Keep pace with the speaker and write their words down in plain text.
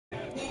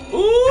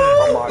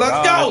my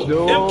Let's gosh, go.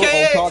 dude.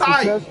 MKX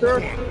hype. Otakutester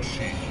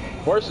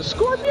versus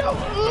Scorpio.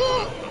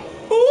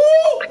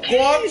 Ooh,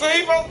 Quan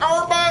Chi from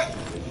everybody.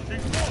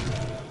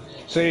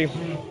 See,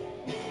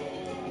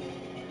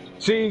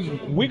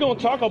 we gonna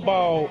talk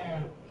about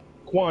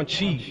Quan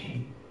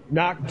Chi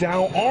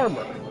knockdown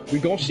armor. We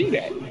gonna see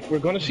that. We're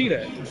gonna see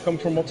that come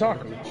from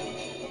Otaku,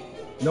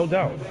 no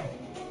doubt.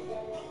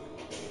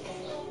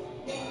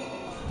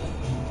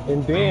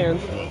 And then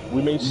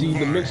we may see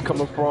the mix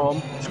coming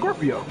from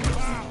Scorpio.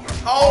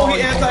 Oh,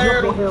 he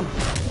anti-aired him.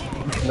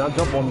 Not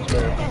jump on this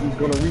man. He's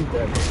gonna read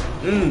that.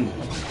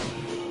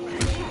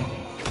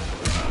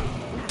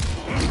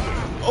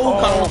 Oh,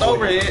 caught him with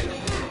overhead.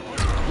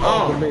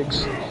 The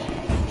mix.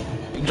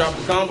 He dropped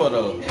the combo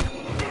though.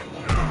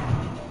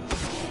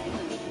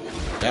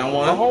 Down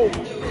one.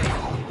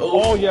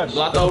 Oh yes.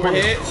 Blocked the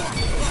overhead.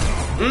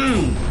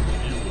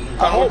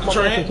 I hope my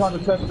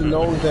Otakutester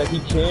knows that he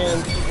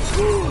can.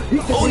 He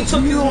took his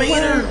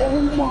meter.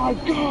 Oh my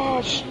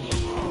gosh.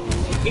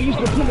 He's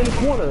gonna put him in the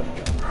corner.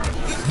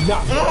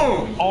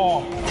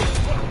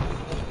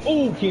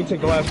 Oh, can't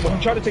take the last one.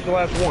 He tried to take the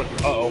last one.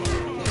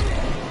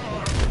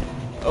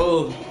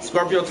 Oh,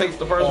 Scorpio takes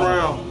the first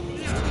round.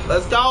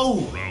 Let's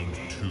go. Round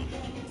 2,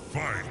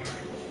 fight.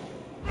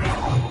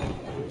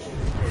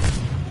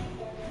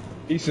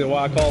 He said,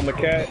 "Why I call him a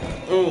cat?"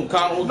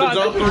 Caught him with the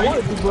jump 3.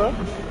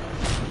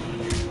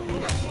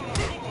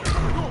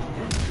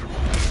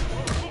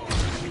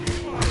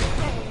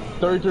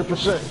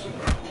 33%.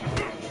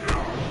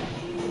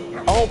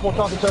 I hope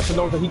Otakutester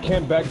knows that he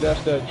can't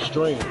backdash that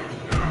string.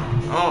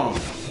 Down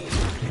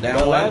the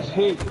one. last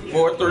hit.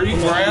 4-3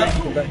 grab.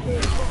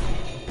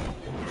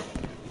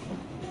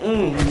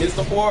 Missed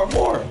the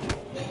 4-4.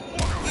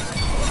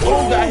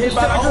 Oh, got hit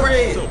by the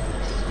overhead.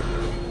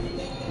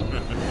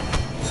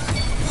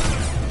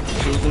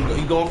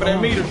 He's going for that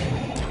meter.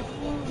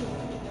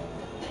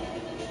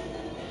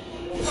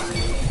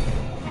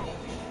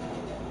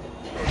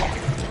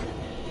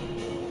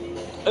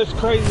 It's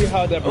crazy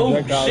how that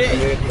projectile is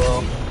made,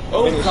 bro.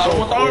 Oh, caught him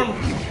with the arm.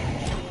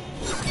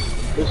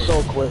 It's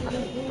so quick.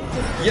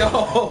 Yo.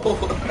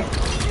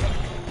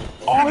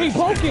 Oh, he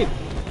broke it.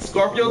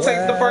 Scorpio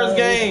takes the first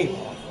game.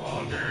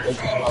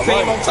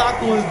 Team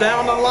Otaku is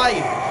down to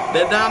life.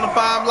 They're down to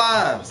 5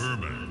 lives.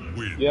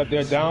 Yep,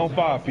 they're down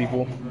 5,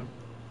 people.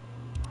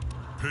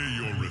 Pay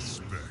your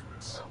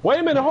respects. Wait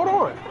a minute, hold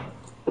on.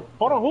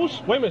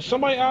 Wait a minute,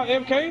 somebody out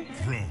MK?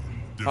 Throne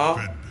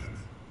defended.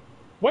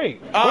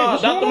 Wait,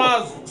 Dr.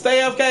 Moz, stay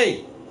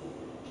AFK.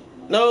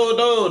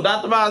 No,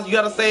 Dr. Moz, you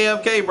gotta stay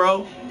AFK,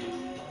 bro.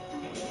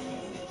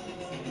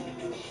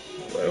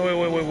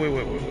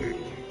 Wait.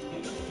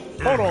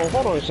 Hold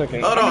on a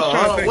second. Hold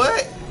on,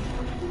 what?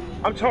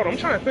 I'm trying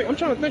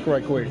to think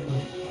right quick.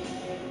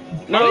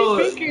 No.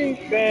 Are they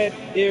thinking that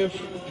if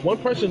one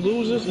person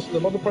loses, it's the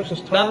other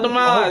person's turn? Dr.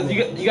 Moz,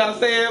 you gotta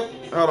stay up.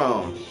 Hold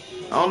on.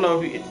 I don't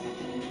know if you...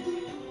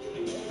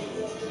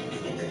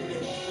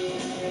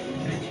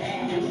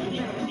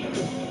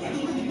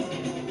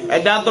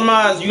 Hey, Dr.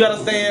 Moz, you gotta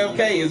stay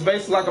AFK. It's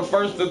basically like a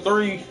 1st to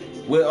 3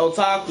 with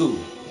Otaku.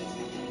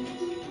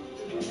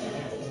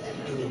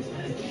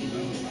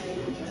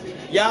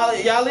 Y'all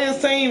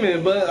is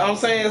teaming, but I'm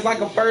saying it's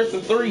like a 1st to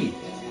 3.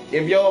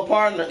 If your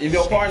partner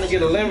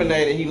get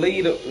eliminated, he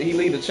lead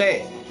the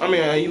chat. I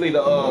mean, he lead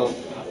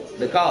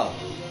the call.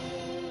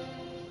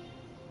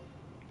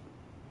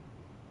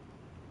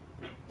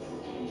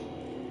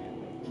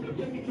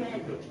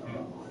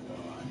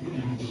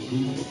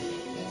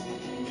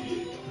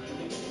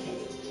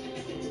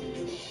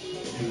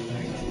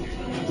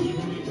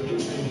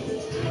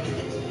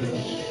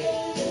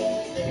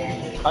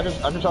 I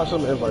just try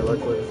some invite right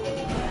quick.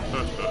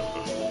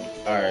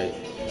 Alright.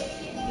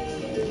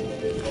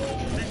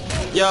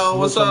 Yo,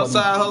 what's up,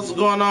 Side Hustle?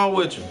 Going on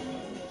with you?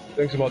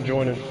 Thanks about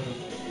joining.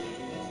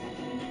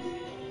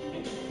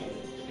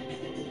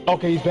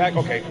 Okay, he's back.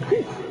 Okay.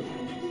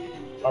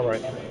 All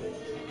right.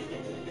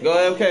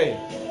 Go AFK.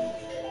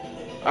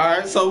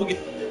 Alright,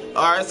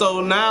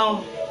 so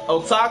now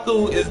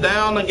Otaku is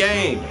down the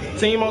game.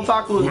 Team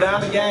Otaku is down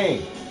the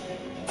game.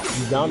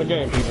 He's down the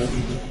game, people.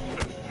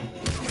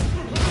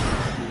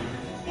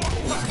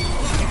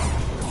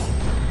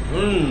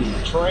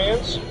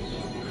 Trans.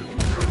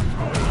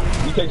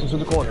 He takes it to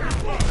the corner.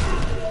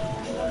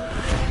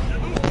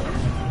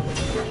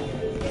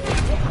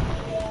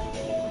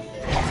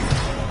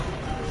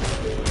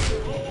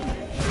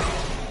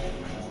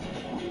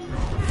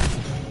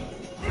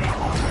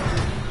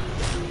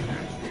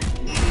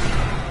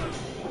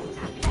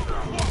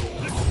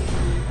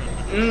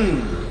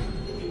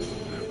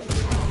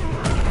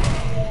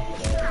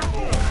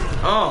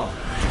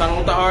 Kind of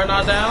with the hard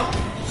knot down.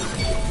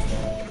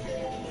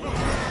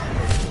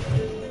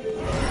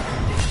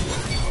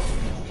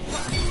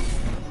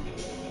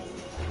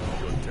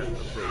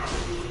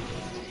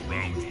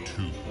 Round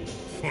 2,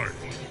 fight.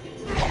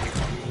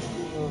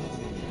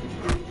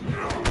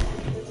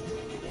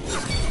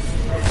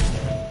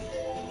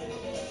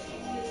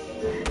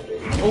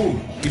 Oh,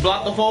 he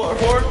blocked the forward.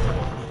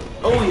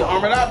 Oh, he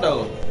armored out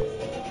though.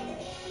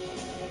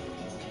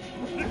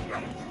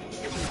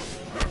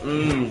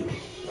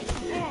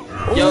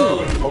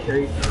 Yo.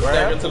 Okay.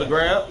 Stagger to the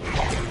grab.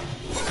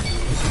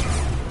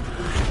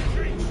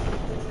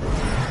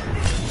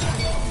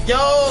 Yo.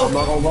 I'm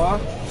not gonna lie.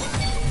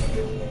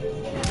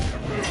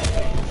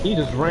 He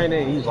just ran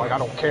in. He's like, I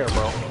don't care,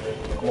 bro.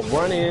 I'm gonna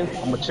run in.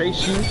 I'm gonna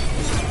chase you.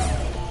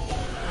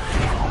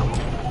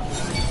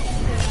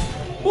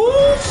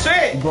 Ooh,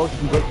 shit. He broke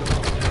it.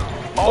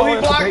 Oh, he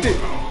blocked it.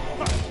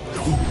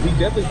 He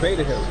definitely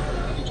baited him.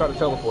 He tried to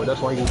teleport.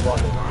 That's why he was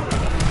blocking.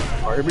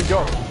 All right, here we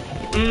go.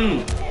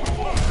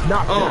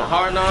 Knock down.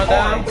 Hard knock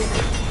down.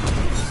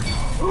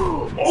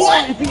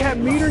 What? If he had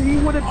meter, he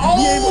would have.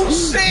 Oh,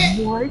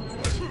 shit. What?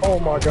 Oh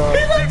my god.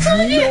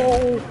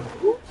 No.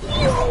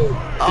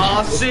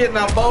 Oh shit,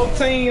 now both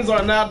teams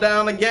are now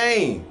down the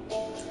game.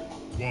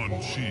 Quan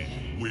Chi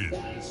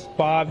wins.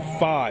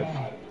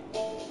 5-5.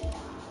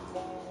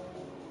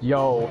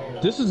 Yo,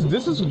 this is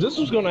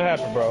what's gonna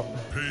happen, bro.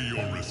 Pay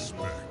your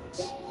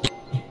respects.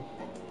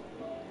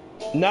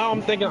 Now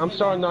I'm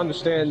starting to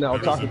understand now.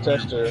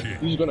 Otakutester,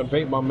 he's gonna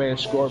bait my man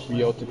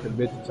Scorpio to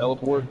commit to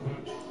teleport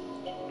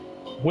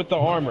with the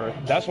armor.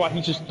 That's why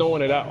he's just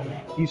throwing it out.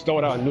 He's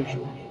throwing it out in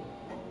neutral,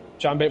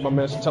 trying to bait my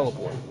man to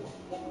teleport.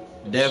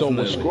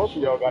 Definitely. So what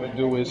Scorpio gotta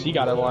do is he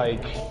gotta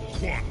like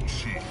Quan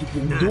Chi.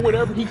 do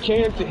whatever he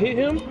can to hit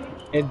him,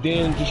 and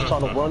then just try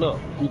to run up.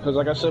 Because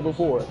like I said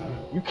before,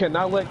 you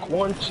cannot let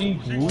Quan Chi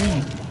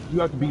leave. You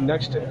have to be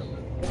next to him,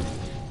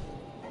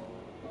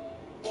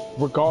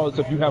 regardless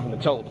if you having a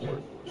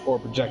teleport or a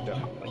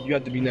projectile. Like, you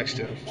have to be next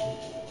to him.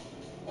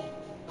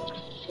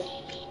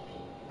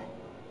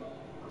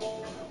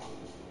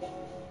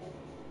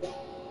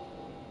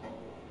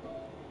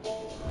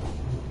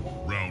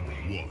 Round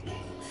 1.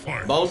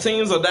 Fight. Both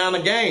teams are down the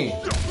game.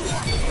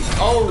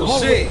 Oh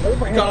shit. Coming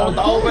with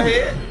the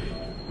overhead.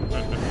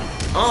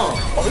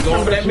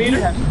 Going for that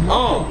meter.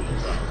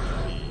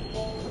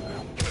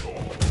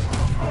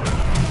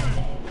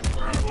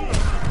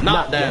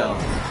 Knock down.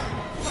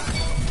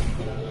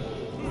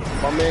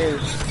 My man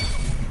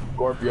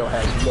Scorpio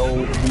has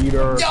no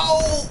meter.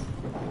 Yo!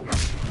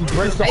 He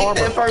breaks the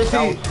armor. That first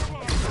hit.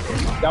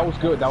 That was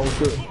good. That was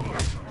good.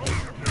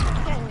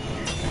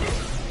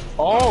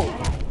 Oh!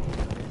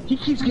 He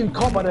keeps getting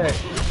caught by that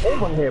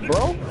overhead,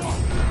 bro.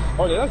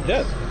 Oh yeah, that's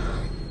death.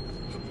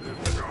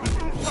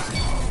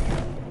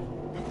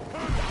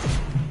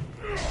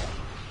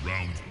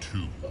 Round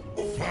 2.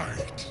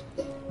 Fight.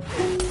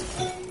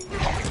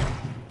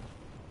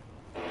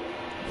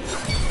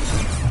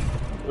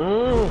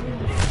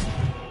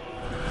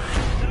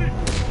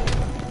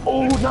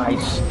 Oh,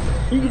 nice.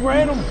 He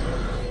ran him.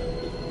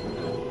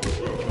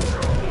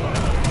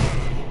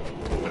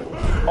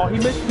 Oh, he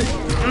missed it.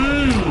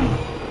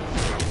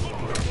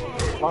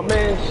 My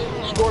man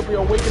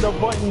Scorpio waking up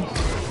buttons.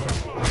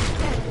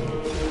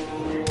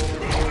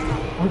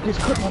 He gets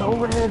cooked on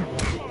overhead.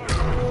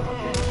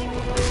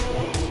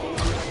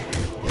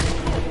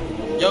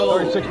 Yo.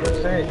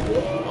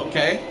 36%.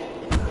 Okay.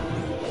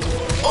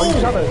 Oh,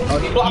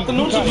 He blocked the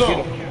neutral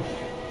zone.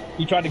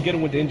 He tried to get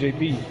him with the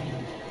NJP.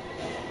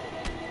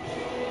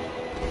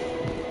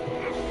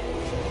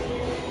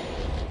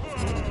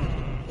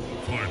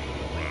 Final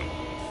round.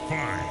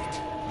 Fight.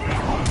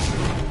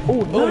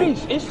 Oh,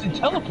 nice. Instant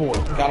teleport.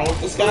 Got on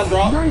with the sky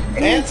drop. Nice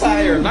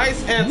Anti-air.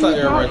 Nice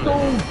anti-air right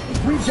there.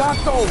 We got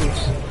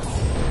those.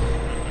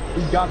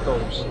 We got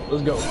those.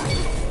 Let's go.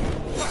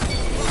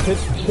 His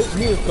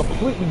me is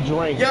completely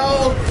drained.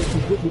 Yo.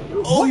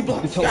 Oh, he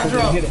blocked the sky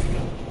drop. It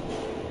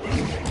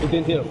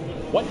didn't hit him.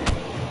 What?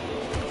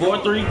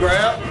 4-3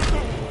 grab.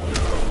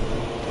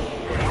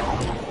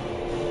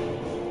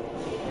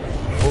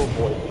 Oh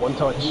boy, one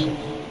touch.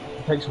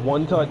 It takes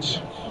one touch.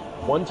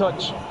 One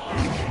touch.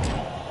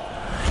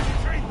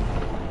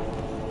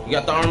 You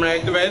got the armor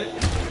activated.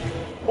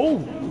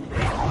 Oh.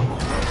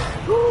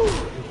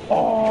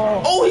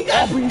 Oh. Oh, he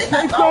got it.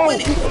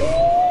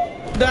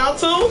 Down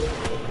 2.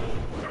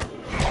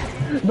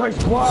 Nice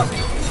block.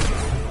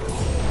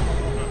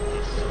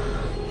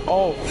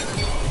 Oh.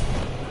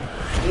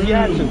 He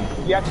had to do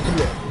that.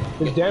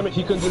 His damage,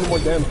 he couldn't do any more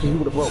damage because he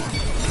would have broke.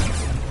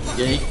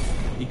 Yeah,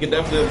 he could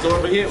definitely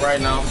absorb a hit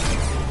right now.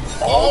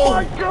 Oh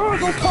my god,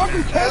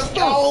 Otakutester! Let's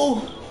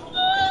go!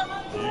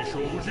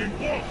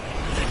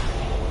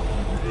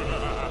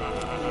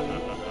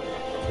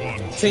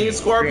 Team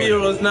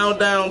Scorpio is now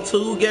down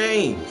 2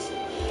 games.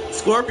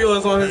 Scorpio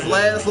is on his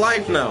last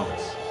life now.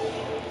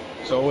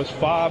 So it's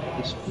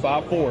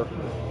 5-4.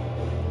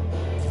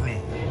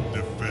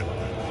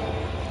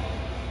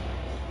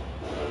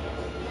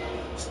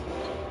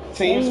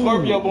 Team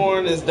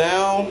Scorpioborn is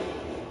down.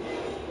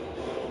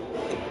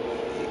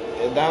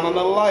 Down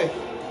another life.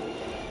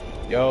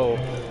 Yo.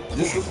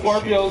 This is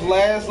Scorpio's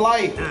last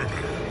life.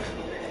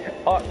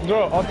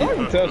 Bro,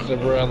 Otakutester,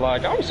 bro,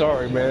 like, I'm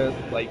sorry, man.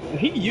 Like,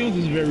 he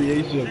uses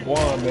variation of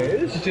Guam,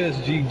 man. It's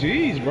just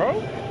GG's, bro.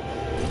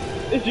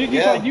 It's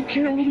GG's, like, you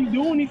can't really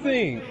do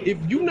anything. If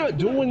you're not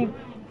doing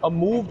a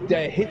move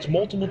that hits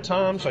multiple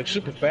times, like,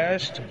 super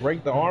fast to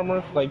break the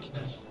armor, like,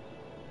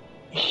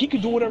 he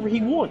could do whatever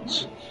he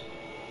wants.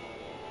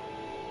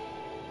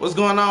 What's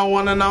going on,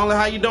 one and only?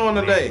 How you doing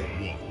today?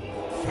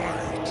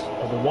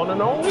 The one and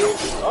only?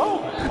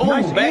 Oh,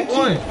 nice back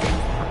one.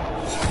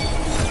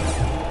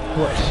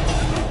 Push.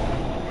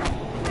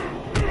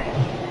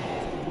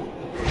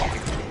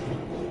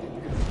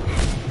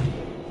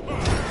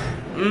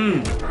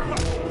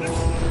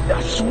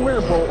 I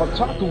swear, bro,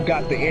 Otaku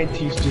got the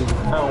antis just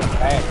down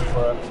back,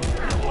 bro.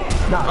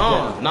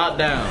 Not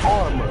down.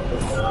 Armor.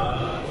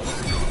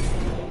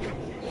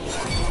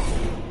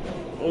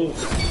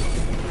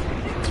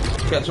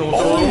 Catch him with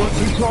the one.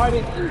 He tried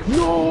it.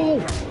 No!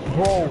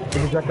 Bro, the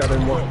projectile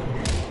didn't work.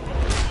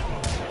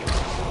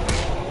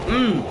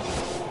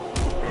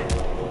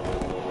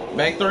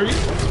 Back three. He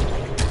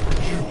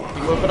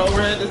whip it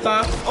overhead this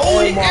time. Oh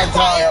my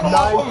god,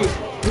 nice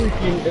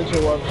freaking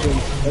interruption.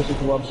 That's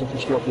interruption for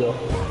Scorpio.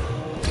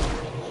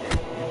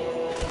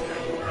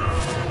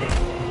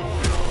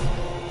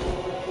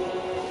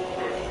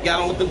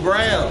 Got him with the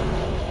grab.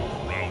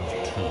 Round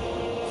 2,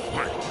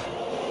 fight.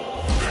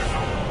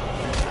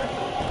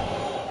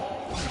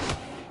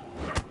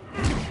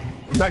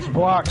 Nice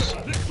blocks.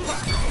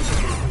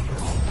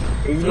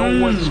 And you know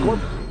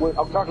what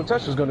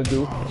Otakutester's gonna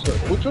do? He's gonna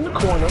put you in the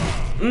corner.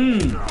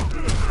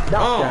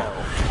 Knockdown.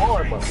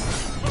 Armor.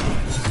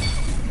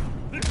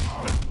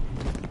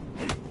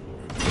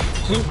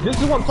 See, this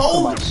is what I'm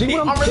talking about. See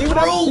what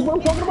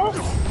I'm talking about?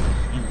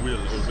 You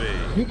will obey.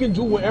 He can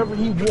do whatever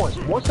he wants.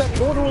 Once that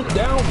portal is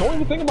down, don't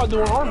even think about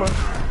doing armor.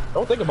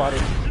 Don't think about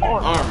it.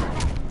 Armor.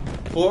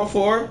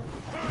 4-4.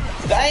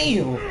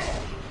 Damn.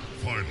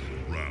 Final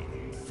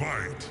round,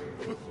 fight.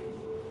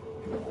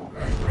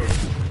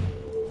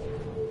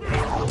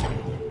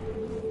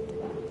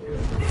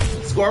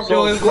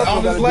 Scorpio is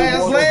on his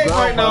last leg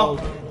right now.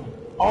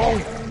 Oh,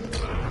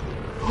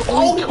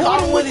 he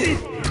caught him with it.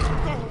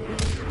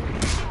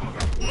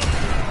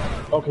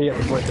 Okay, yeah,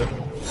 the breaker.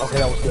 Okay,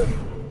 that was good.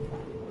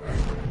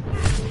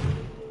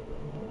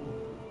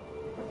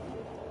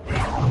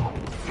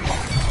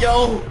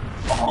 Yo,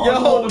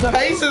 the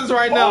patience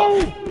right now.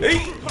 He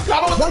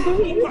caught him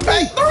with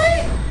back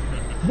three.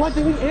 What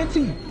did he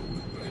anti?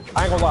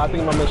 I ain't gonna lie, I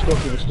think my man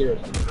Scorpio was scared.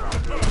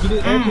 He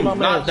didn't anti my man.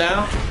 Knocked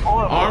down.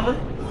 Armor.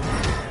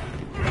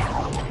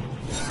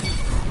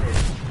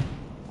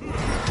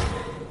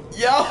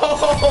 Yo,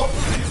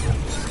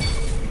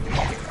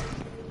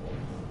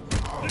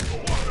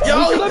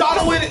 he caught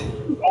him with it.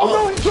 Oh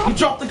no, he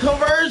dropped the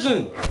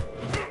conversion.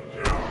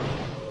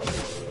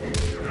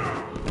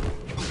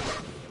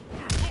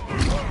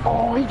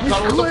 Oh, he just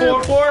Caught him with the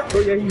 4-4. Oh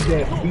yeah, he's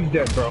dead. He's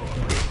dead, bro.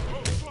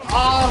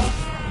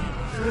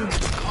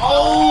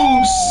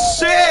 Oh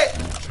shit.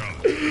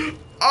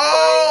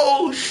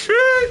 Oh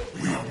shit.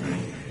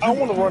 I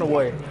want to run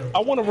away. I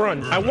want to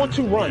run. I want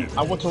to run.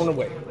 I want to run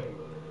away.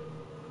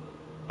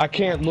 I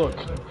can't look.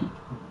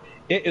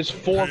 It is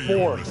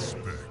 4-4.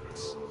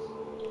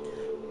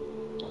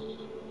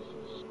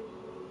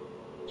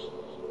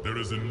 There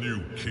is a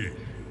new king.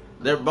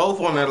 They're both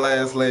on their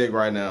last leg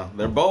right now.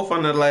 But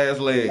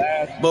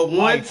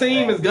one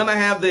team is gonna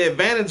have the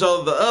advantage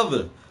over the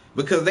other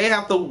because they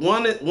have to.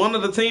 One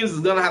of the teams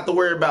is gonna have to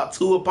worry about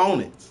two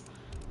opponents.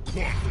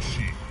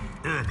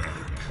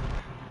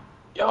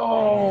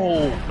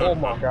 Yo! Oh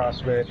my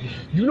gosh, man.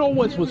 You know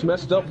what's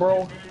messed up,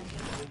 bro?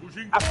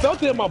 I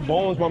felt it in my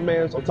bones my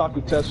man's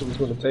Otakutester was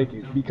going to take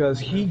it because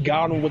he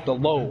got him with the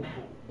low.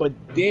 But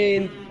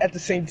then, at the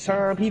same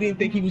time, he didn't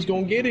think he was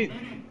going to get it.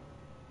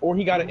 Or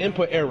he got an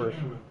input error.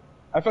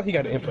 I felt he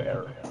got an input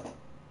error.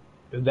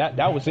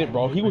 That was it,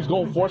 bro. He was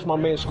going to force my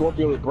man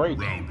Scorpio to break.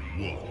 Round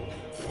 1,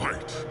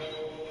 fight.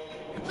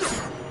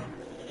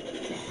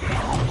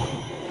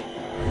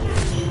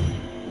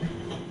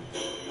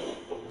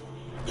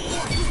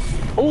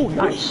 Oh,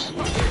 nice.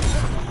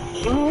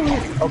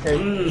 Okay,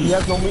 he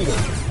has no meter.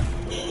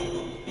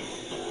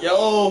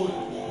 Yo,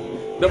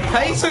 the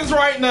patience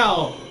right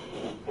now.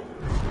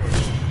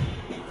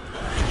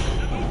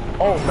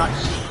 Oh,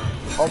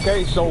 nice.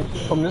 Okay, so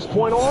from this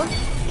point on,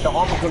 the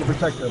armor's going to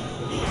protect him.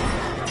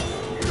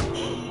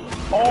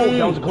 Oh,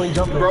 that was a clean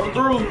jump. Broke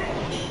through.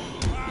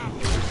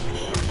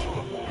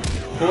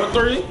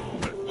 4-3.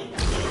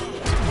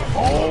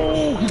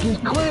 Oh, he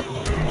just clipped.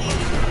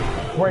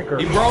 Breaker.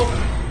 He broke.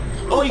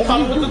 Oh, he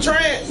caught him with the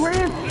trance.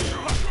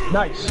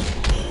 Nice.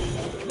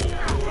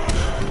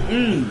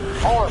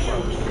 Armor.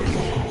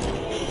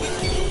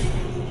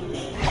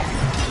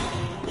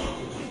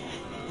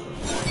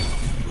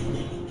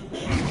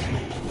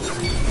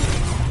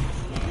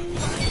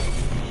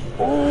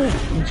 Oh,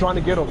 he's trying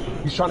to get him.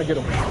 He's trying to get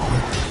him.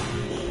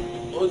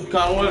 Oh, he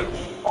caught him with it.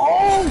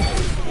 Oh.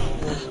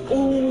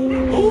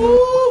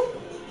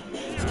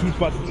 He's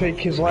about to take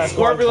his last.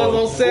 Scorpio's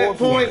on set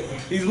point.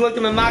 He's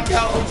looking to knock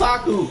out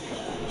Otaku.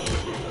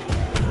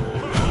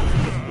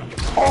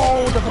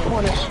 Oh, that's a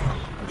punish.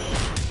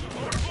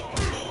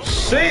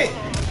 Shit.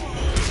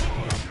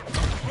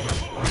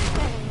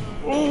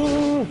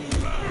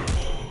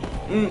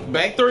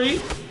 Back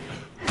three.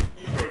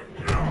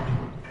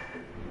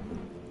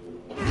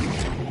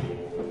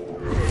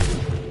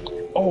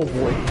 Oh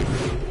boy.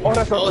 Oh,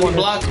 that's a punish. He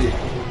blocked it.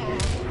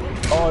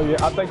 Oh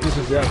yeah, I think this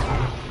is death.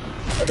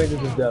 I think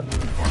this is death.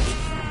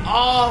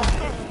 Oh,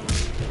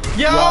 yo!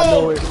 Yeah, I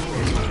know it.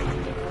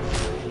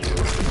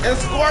 And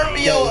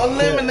Scorpio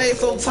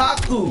eliminates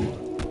Otaku.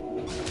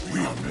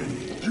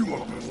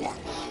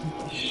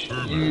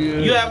 Yeah.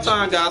 You have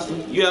time, Gospel.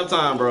 You have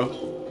time, bro.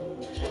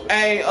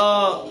 Hey,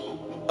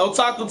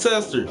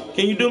 Otakutester,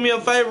 can you do me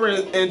a favor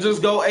and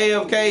just go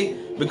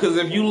AFK? Because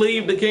if you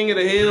leave the King of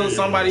the Hills,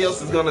 somebody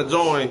else is gonna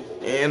join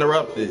and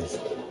interrupt this.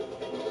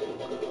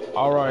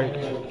 All right.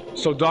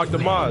 So Dr.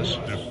 Moz,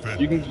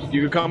 you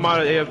can come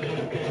out of AFK.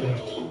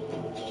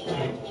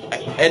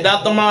 Hey,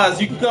 Dr. Moz,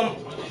 you can come.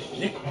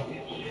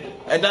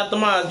 Hey, Dr.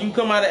 Moz, you can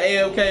come out of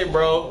AFK,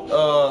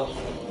 bro.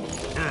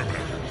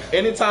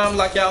 Anytime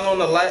like y'all on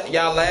the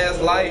y'all last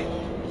light,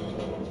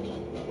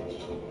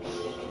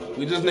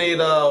 we just need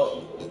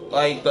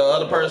like the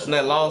other person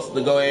that lost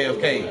to go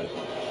AFK.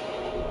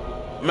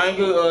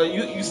 Mango,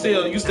 you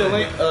still go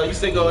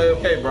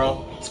AFK,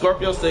 bro.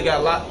 Scorpio still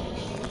got life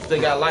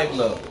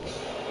left.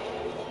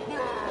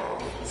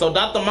 So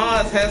Dr.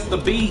 Moz has to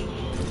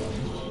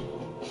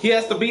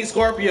beat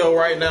Scorpio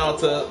right now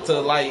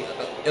to like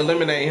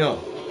eliminate him.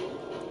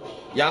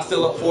 Y'all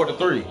still up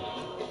 4-3.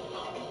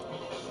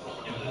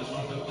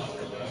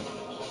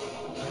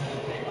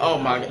 Oh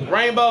my God,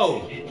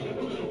 Rainbow.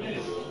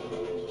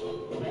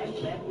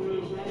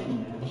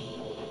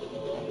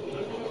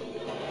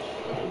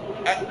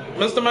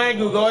 Mr.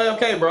 Mangu, go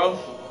AFK, bro.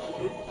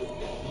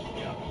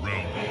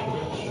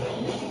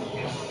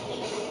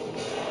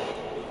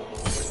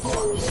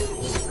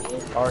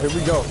 All right, here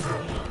we go.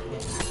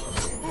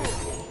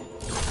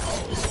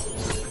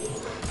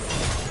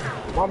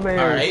 My man.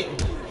 All right.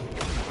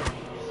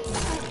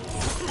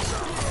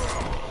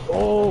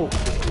 Oh,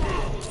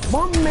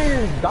 my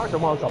man, Dr.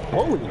 Moz a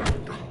bully.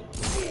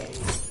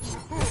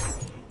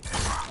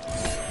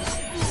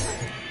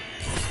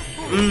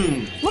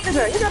 Look at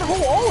that. You gotta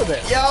hold all of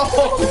that. Yo.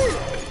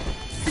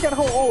 You gotta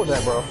hold all of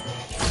that, bro.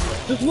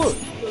 Just look.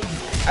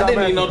 I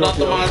didn't even know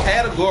Dr. Moz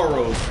had a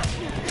Goro.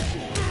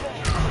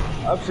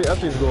 I've seen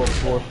it go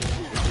before.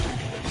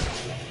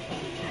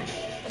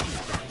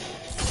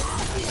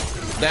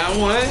 Down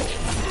one.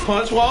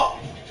 Punch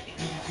walk.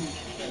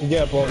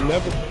 Yeah, bro.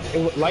 Never.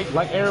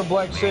 Like Aaron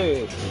Black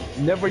said,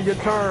 never your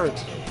turn.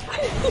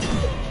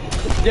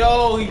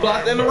 Yo, he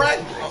blocked the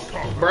interact.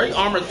 Break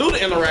armor through the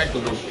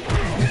interactable.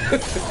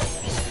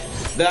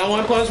 Down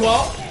one punch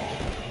walk.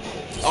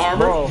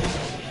 Armor. Bro.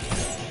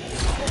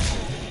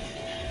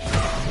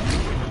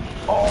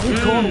 Oh, he's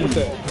going with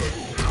that.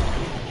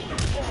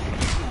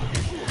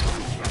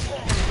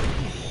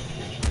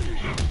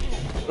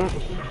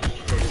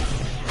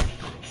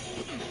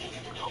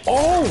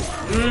 Oh,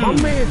 my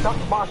man,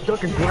 Dr. Moz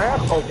duck and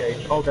grab. Okay,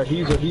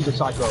 he's a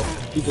psycho.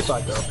 He's a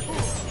psycho.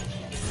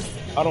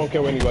 I don't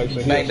care what anybody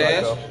says. He's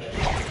a psycho.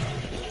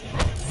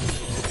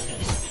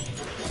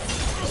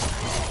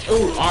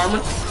 Ooh,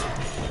 armor.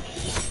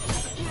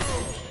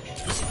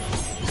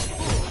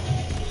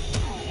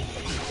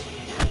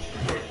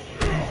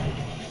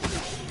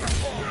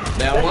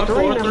 Down one,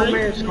 4-3. My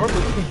man, Scorpio,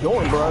 what you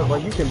doing, bro?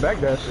 Like, you can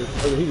back that shit.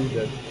 Oh, he was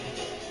dead.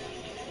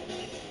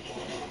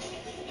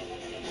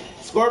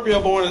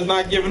 Scorpioborn is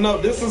not giving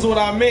up. This is what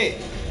I meant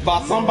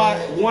by somebody.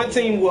 One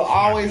team will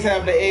always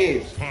have the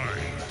edge.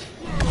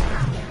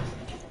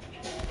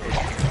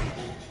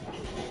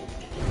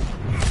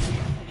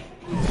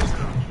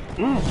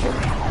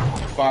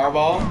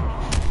 Fireball.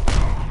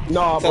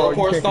 Nah, bro, Teleport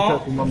you can't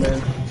stomp. contest me, my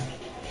man.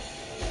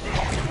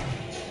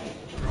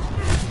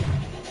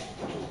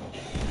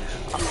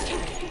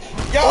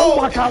 Yo! Oh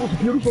my God, it was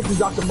beautiful from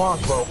Dr. Moz,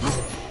 bro.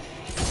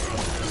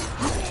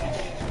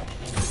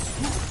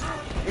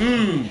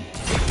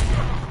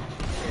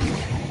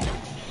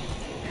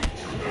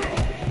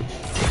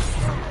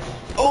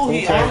 Oh,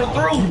 he armored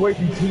through.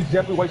 He's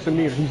definitely wasting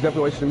meter. He's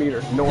definitely wasting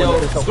meter. No one Yo,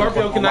 knows how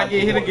Scorpio to cannot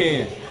get hit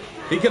again.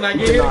 He cannot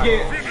get hit cannot.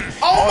 again.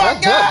 Oh my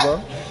that's death,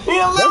 God! He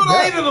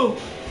eliminated him.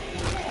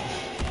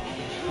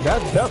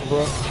 That's death,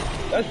 bro.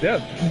 That's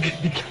death.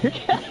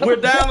 We're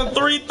down to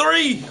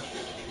 3-3.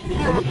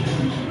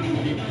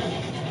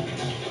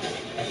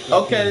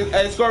 Okay,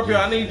 hey Scorpio,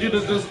 I need you to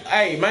just,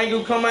 hey,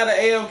 Mangu, come out of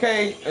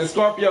AFK, and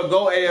Scorpio,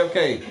 go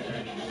AFK.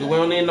 Cause we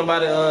don't need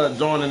nobody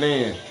joining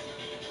in.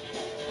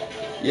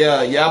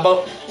 Yeah,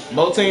 both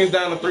teams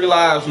down to 3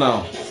 lives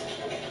now.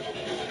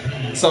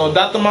 So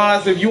Dr.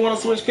 Moz, if you want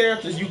to switch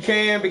characters, you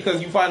can because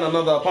you find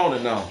another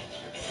opponent now.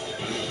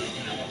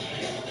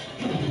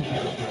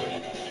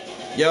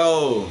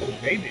 Yo,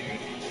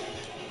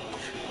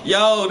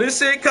 this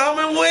shit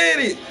coming with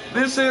it.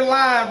 This shit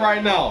live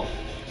right now.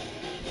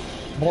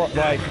 Bro,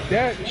 like,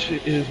 that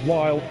shit is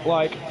wild.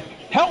 Like,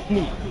 help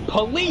me,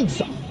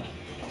 please.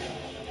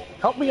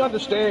 Help me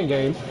understand,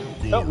 game.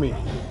 Help me.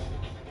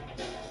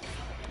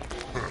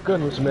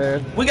 Goodness,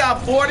 man. We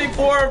got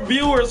 44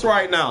 viewers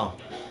right now.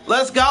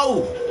 Let's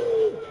go.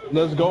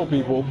 Let's go,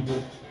 people.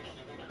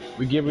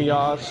 We're giving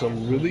y'all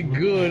some really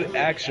good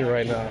action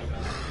right now.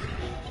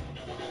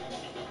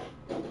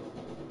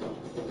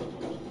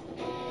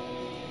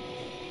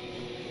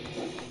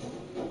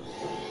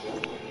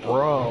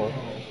 Bro.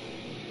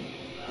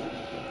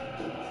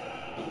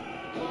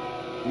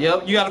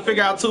 Yep, you gotta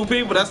figure out 2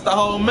 people. That's the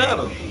whole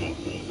meta.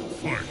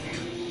 Fight.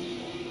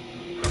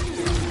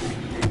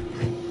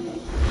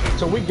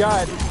 So we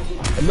got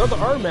another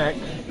Ermac,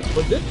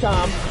 but this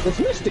time it's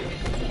Mystic.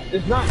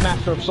 It's not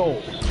Master of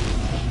Souls.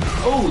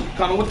 Ooh,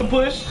 coming with the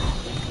push.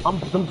 I'm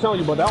telling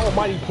you, but that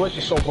almighty push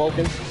is so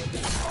broken.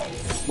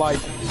 Like,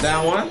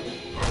 Down 1.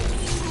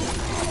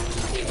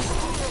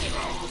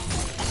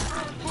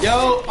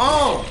 Yo,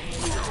 oh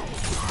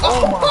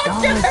my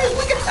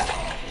God.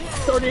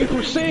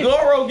 38%.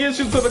 Goro gets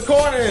you to the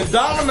corner and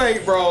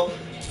dominate, bro.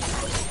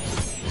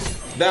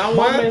 Down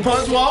 1,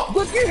 punch walk,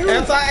 Look at him.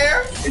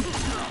 anti-air.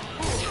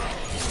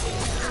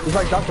 It's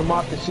like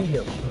DrMoz can see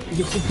him. He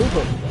can see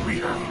through him.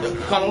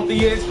 Coming with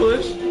the EX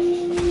push.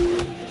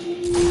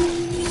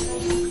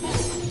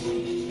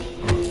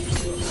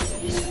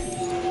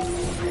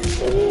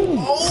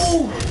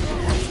 Oh!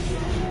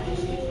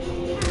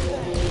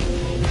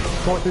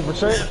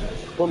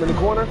 23%. Put him in the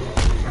corner.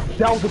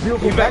 That was a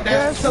beautiful He back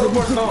down, backdash.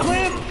 teleport zone.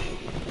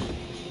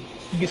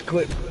 He gets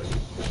clipped.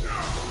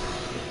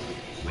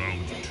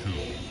 Round 2.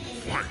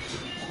 Fight.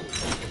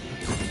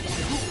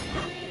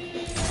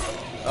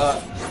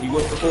 You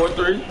went for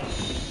 4-3.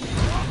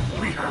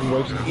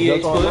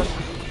 EX push.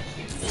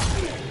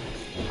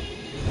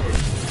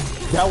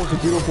 That was a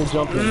beautiful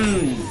jump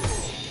in.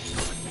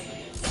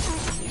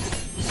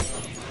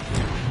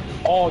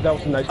 Oh, that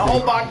was a nice Oh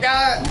move. my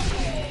God!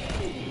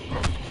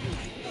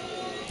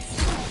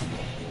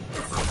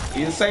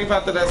 He's safe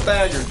after that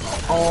stagger.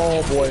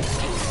 Oh boy.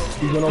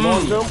 He's gonna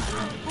launch him.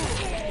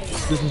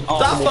 This is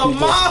optimal.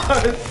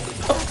 DrMoz!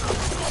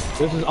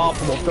 This is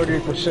optimal.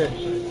 38%.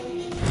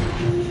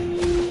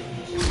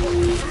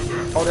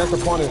 Oh, that's a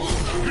punish.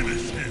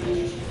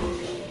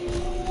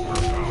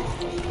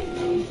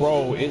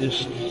 Bro, it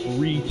is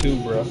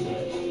 3-2, bro.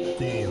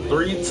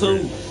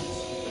 3-2.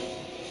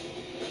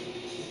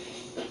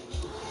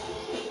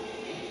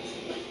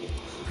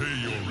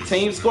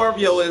 Team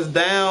Scorpio is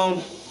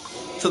down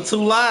to 2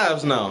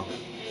 lives now.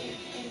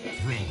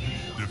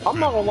 I'm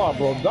not gonna lie,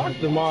 bro.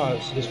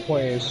 DrMoz is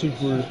playing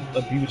super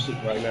abusive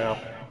right now.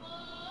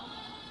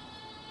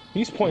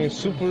 He's playing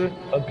super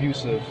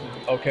abusive,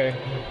 okay?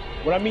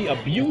 When I mean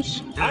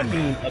abuse, I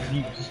mean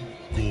abuse.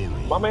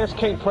 My man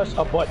can't press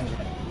a button.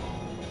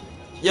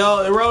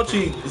 Yo,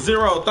 Orochi,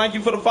 0, thank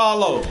you for the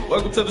follow.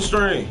 Welcome to the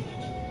stream.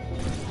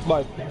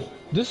 Like,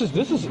 this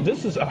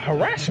is a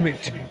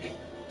harassment.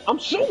 I'm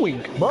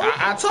suing, bro.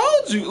 I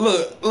told you,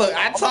 look,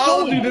 I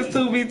told you this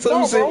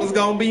 2v2 shit was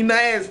gonna be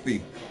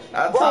nasty.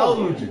 I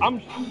told you.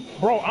 I'm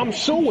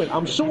suing.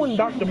 I'm suing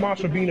DrMoz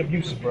for being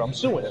abusive, bro. I'm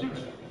suing him.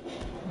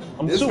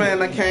 This man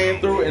that came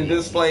through and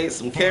displayed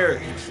some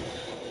characters.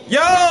 Yo,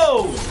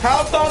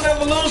 House on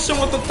Evolution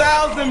with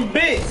 1,000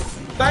 bits.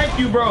 Thank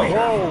you, bro.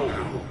 Bro,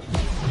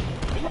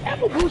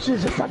 Evolution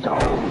is just a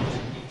dog.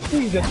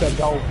 He's just a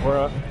dog,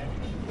 bro.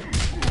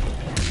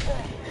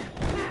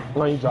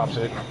 Lane drops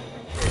it.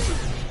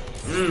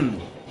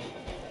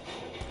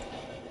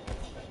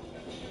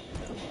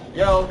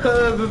 Yo,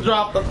 Cuz has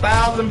dropped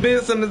 1,000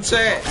 bits in the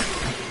chat.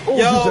 Oh,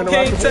 Yo,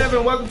 King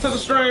Tevin, welcome to the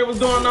stream. What's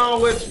going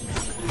on with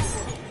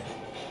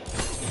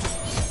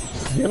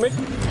you? Gimmick.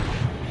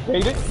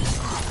 Hate it.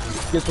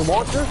 Gets the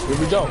launcher. Here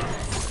we go.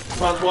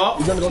 Punch walk.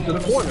 He's gonna go to the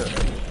corner.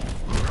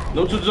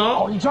 Neutral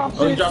jump. Oh, he drops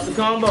He it. drops the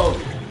combo.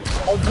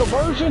 Oh,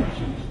 conversion.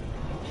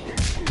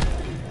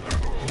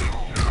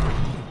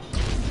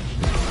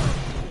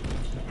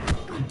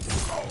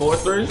 Four,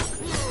 3.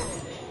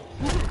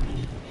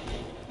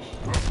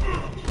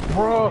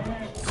 Bro.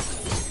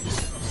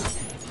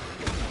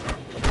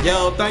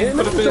 Yo, thank you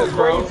for the bits,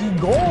 bro.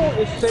 Goal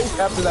is safe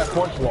after that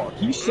punch walk.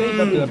 He's safe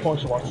after that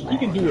punch walk. He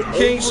can do it.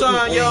 King over Sean,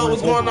 and yo, over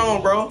what's and going over.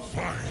 on, bro?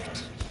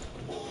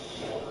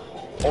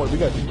 Oh, we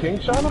got the King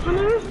Sean up in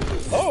there?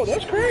 Oh,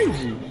 that's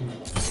crazy.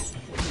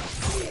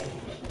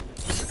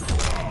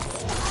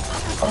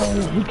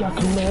 Oh, he got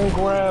command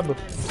grab.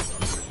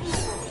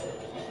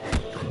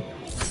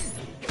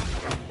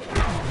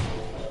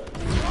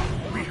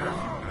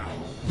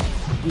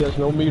 He has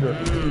no meter.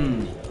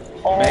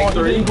 Oh, Back he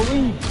 3. didn't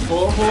believe.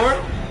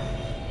 4-4.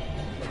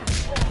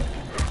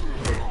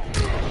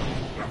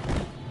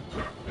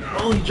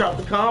 Oh, he dropped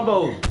the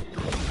combo.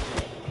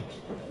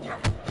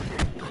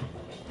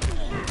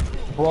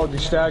 Bro,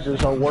 these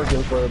staggers are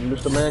working for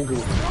Mr. Mangu.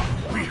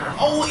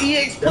 Oh,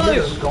 EX That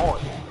nigga's push.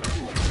 gone.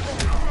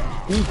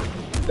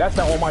 That's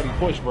that almighty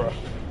push, bro.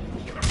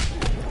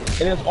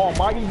 And it's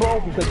almighty, bro,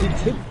 because he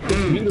took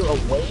his meter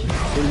away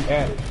and he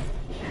added.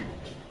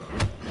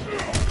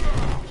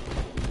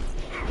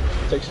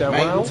 Takes that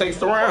Mangu round. takes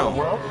the round.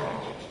 Final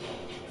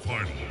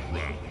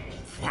round.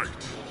 Fight.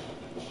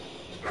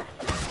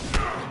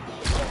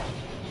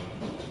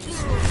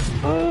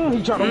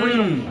 He tried to read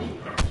him.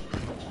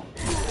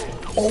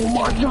 Oh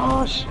my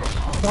gosh.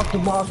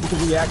 DrMoz with the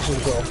reaction,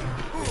 bro.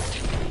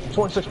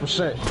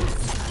 26%.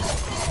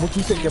 What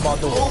you think about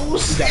doing? Oh,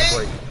 He got shit. a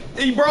break.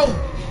 He broke.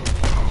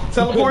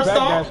 Teleport He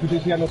couldn't backdash stomp.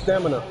 because he had no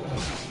stamina.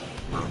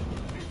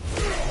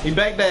 He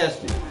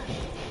backdashed it.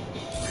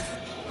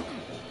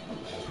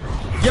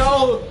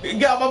 Yo, he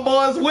got my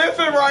boys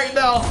whiffing right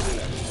now.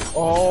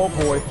 Oh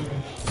boy.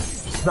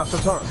 It's not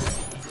your turn.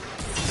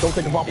 Don't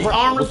think about He pressure.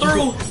 armored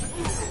through.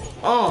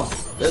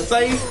 That's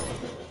safe.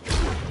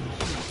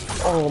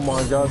 Oh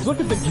my God! Look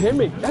at the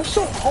gimmick. That's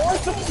so hard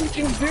to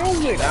freaking deal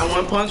with. That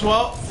one punch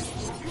walk.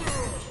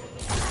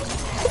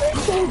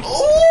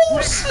 Oh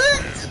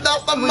shit!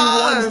 Not the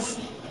mines.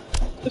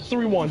 It's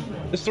 3-1.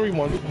 It's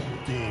 3-1.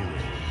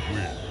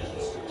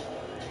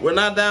 We're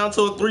not down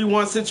to a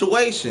 3-1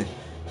 situation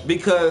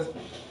because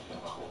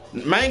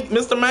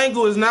Mr.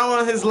 Mangle is now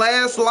on his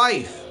last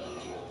life.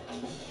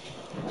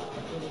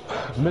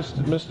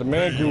 Mr.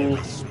 Mangle.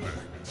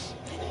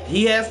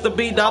 He has to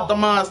beat Dr.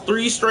 Moz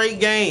 3 straight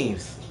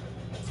games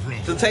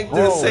to take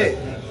this set.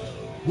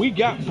 We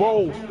got,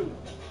 bro.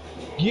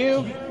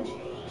 Give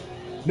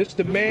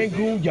Mr.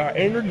 Mangle your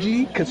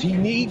energy because he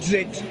needs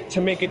it to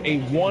make it a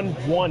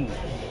 1-1.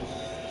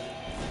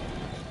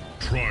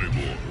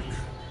 DrMozzkothebeast.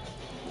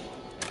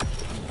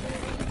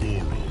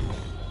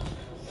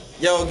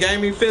 Yo,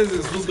 gaming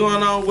physics, what's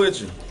going on with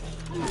you?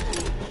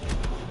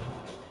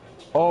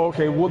 Oh,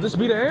 okay. Will this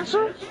be the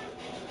answer?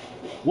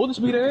 Will this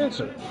be the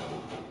answer?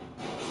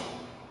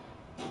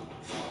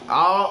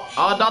 All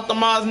Dr.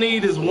 Moz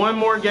need is one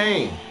more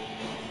game.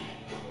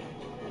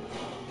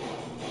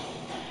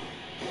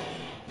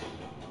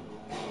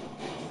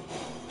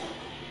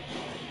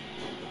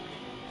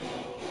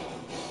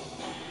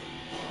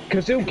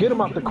 Because he'll get him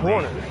out the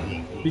corner.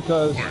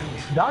 Because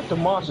Dr.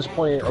 Moz is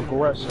playing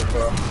aggressive,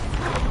 bro.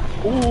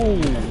 Ooh,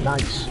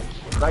 nice.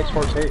 Nice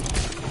first hit.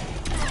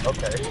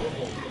 Okay.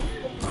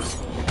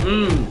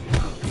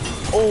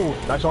 Oh,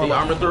 nice armor. He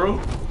armor through.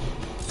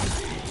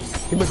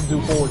 He meant to do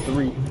forward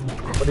 3,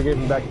 but they gave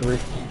him back 3.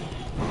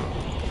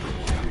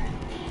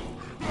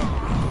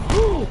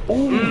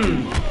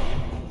 Ooh.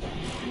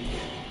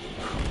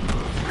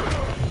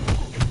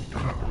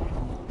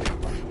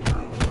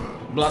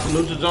 Block the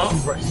neutral jump.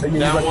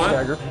 Down one.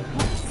 Stagger.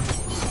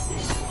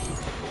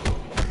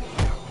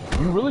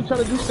 You really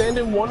trying to do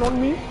stand-in 1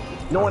 on me?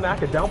 Knowing I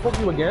could down poke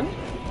you again?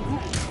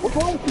 What's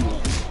wrong with you?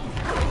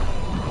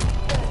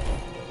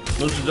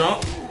 Neutral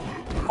jump.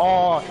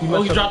 Oh, he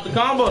dropped the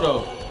combo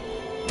though.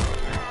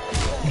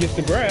 He gets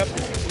the grab.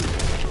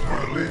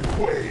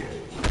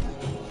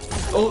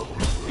 Oh,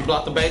 he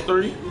blocked the back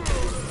 3.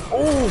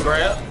 Oh,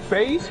 Grab.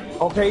 phase.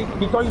 Okay,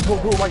 he thought he was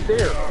gonna do it right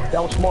there.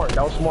 That was smart.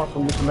 That was smart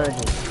from Mr.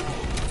 Mangle.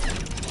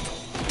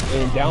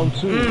 And down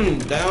 2.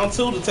 Down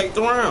 2 to take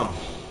the round.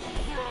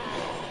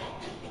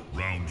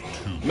 Round 2.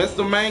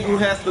 Mr. Mangle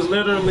has to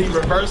literally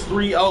reverse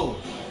 3-0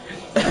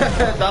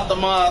 Dr.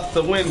 Moz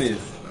to win this.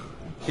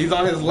 He's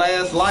on his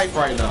last life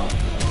right now.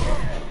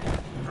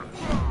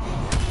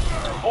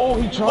 Oh,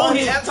 he tried. Oh,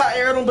 he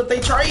anti-aired him, but they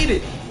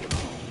traded.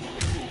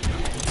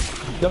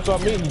 That's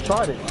what I mean. He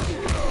tried it.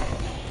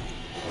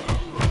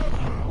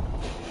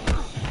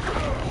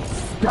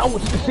 That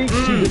was see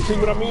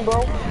what I mean,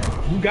 bro?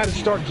 You got to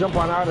start jumping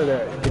out of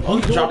that. If Oh,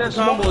 he dropped the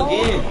combo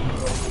again.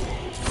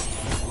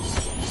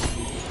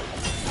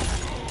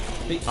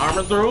 He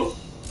armor through.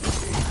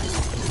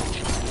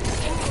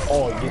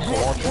 Oh, he gets so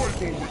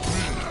awesome.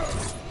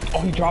 Oh,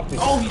 he dropped it.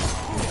 Oh,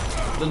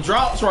 the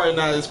drops right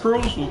now is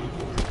crucial.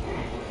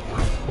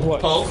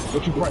 What? Oh.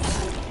 What you press?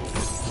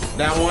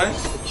 Down 1.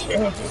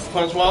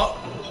 Punch walk.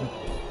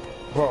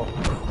 Bro.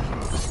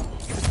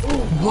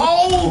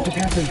 Oh! What just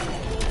happened?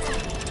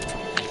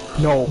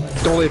 No,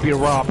 don't let it be a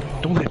rob.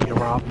 Don't let it be a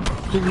rob.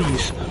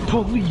 Please.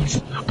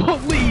 Please.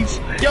 Please.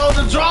 Yo,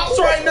 the drops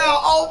right now.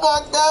 Oh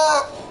my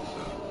god.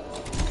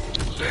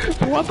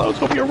 Oh, I thought it was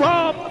going to be a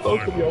rob. I thought it was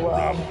going to be a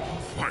rob.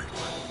 Fight.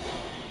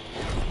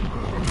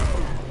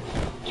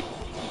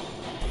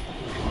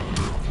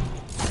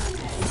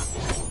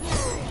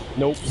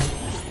 Nope.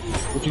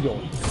 What you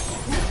doing?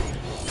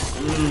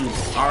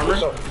 Armor.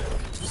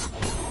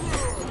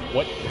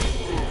 What?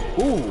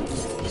 Ooh.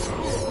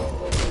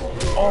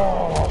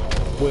 Oh,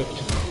 whipped.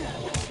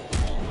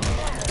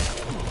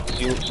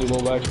 See a little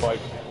lag spike.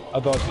 I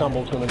thought his combo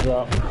was gonna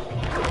drop.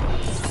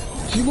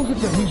 See, look at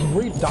that. He's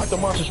reading. Dr.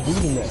 Moz is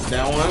reading that.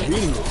 Down 1. He's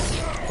reading it.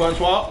 Punch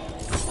walk.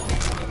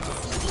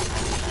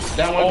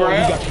 Down 1 Oh,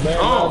 grab. he got the man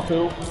down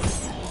too.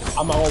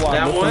 I'm not gonna lie.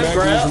 Down Mr. 1 Mangle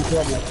grab. is in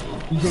trouble.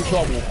 He's in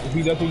trouble. If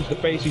he doesn't use the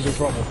face, he's in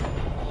trouble.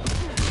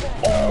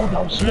 Oh,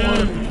 that was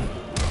smart.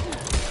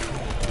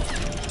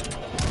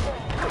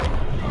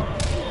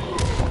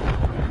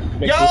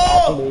 Makes Yo! it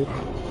optimal.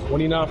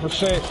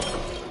 29%.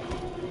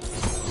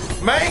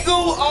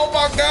 Mangle, oh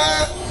my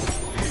god.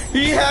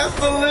 He has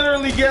to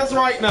literally guess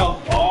right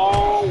now.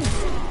 Oh!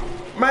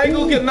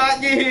 Mangle cannot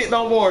get hit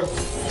no more.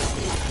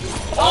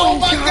 Oh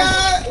my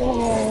god!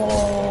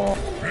 Oh!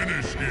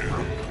 Finish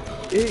him.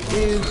 It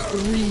is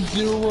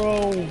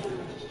 3-0.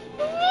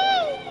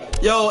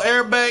 Yo,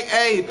 Airbag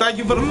A, thank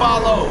you for the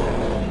follow.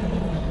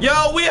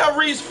 Yo, we have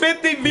reached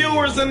 50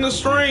 viewers in the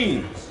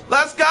stream.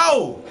 Let's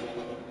go.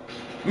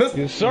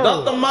 Yes, sir.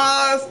 Dr.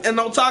 Moz and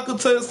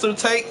Otakutester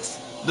takes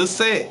the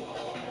set.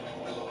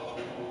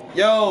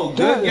 Yo,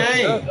 good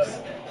games.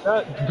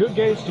 Good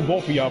games to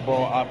both of y'all,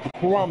 bro. I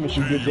promise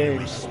you good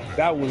games.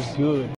 That was good.